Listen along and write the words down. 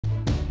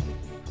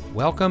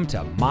Welcome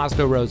to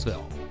Mazda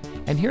Roseville.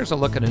 And here's a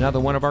look at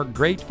another one of our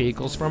great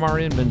vehicles from our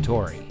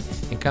inventory.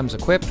 It comes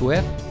equipped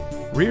with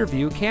rear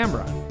view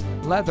camera,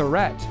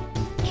 leatherette,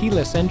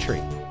 keyless entry,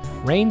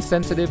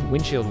 rain-sensitive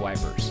windshield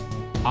wipers,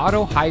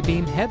 auto high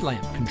beam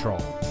headlamp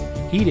control,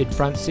 heated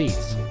front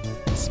seats,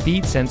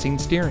 speed sensing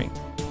steering,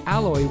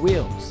 alloy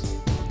wheels,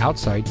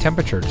 outside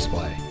temperature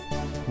display,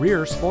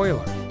 rear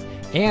spoiler,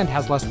 and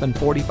has less than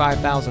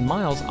 45,000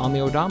 miles on the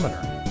odometer.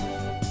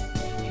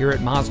 Here at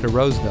Mazda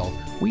Roseville,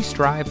 we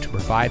strive to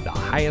provide the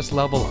highest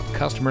level of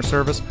customer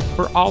service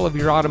for all of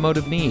your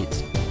automotive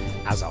needs.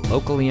 As a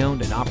locally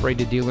owned and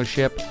operated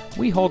dealership,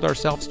 we hold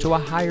ourselves to a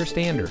higher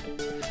standard.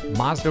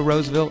 Mazda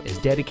Roseville is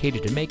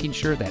dedicated to making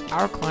sure that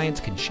our clients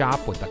can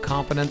shop with the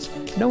confidence,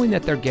 knowing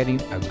that they're getting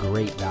a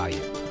great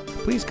value.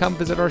 Please come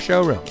visit our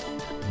showroom.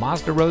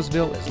 Mazda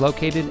Roseville is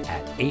located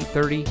at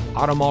 830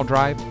 Automall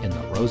Drive in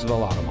the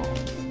Roseville Automall.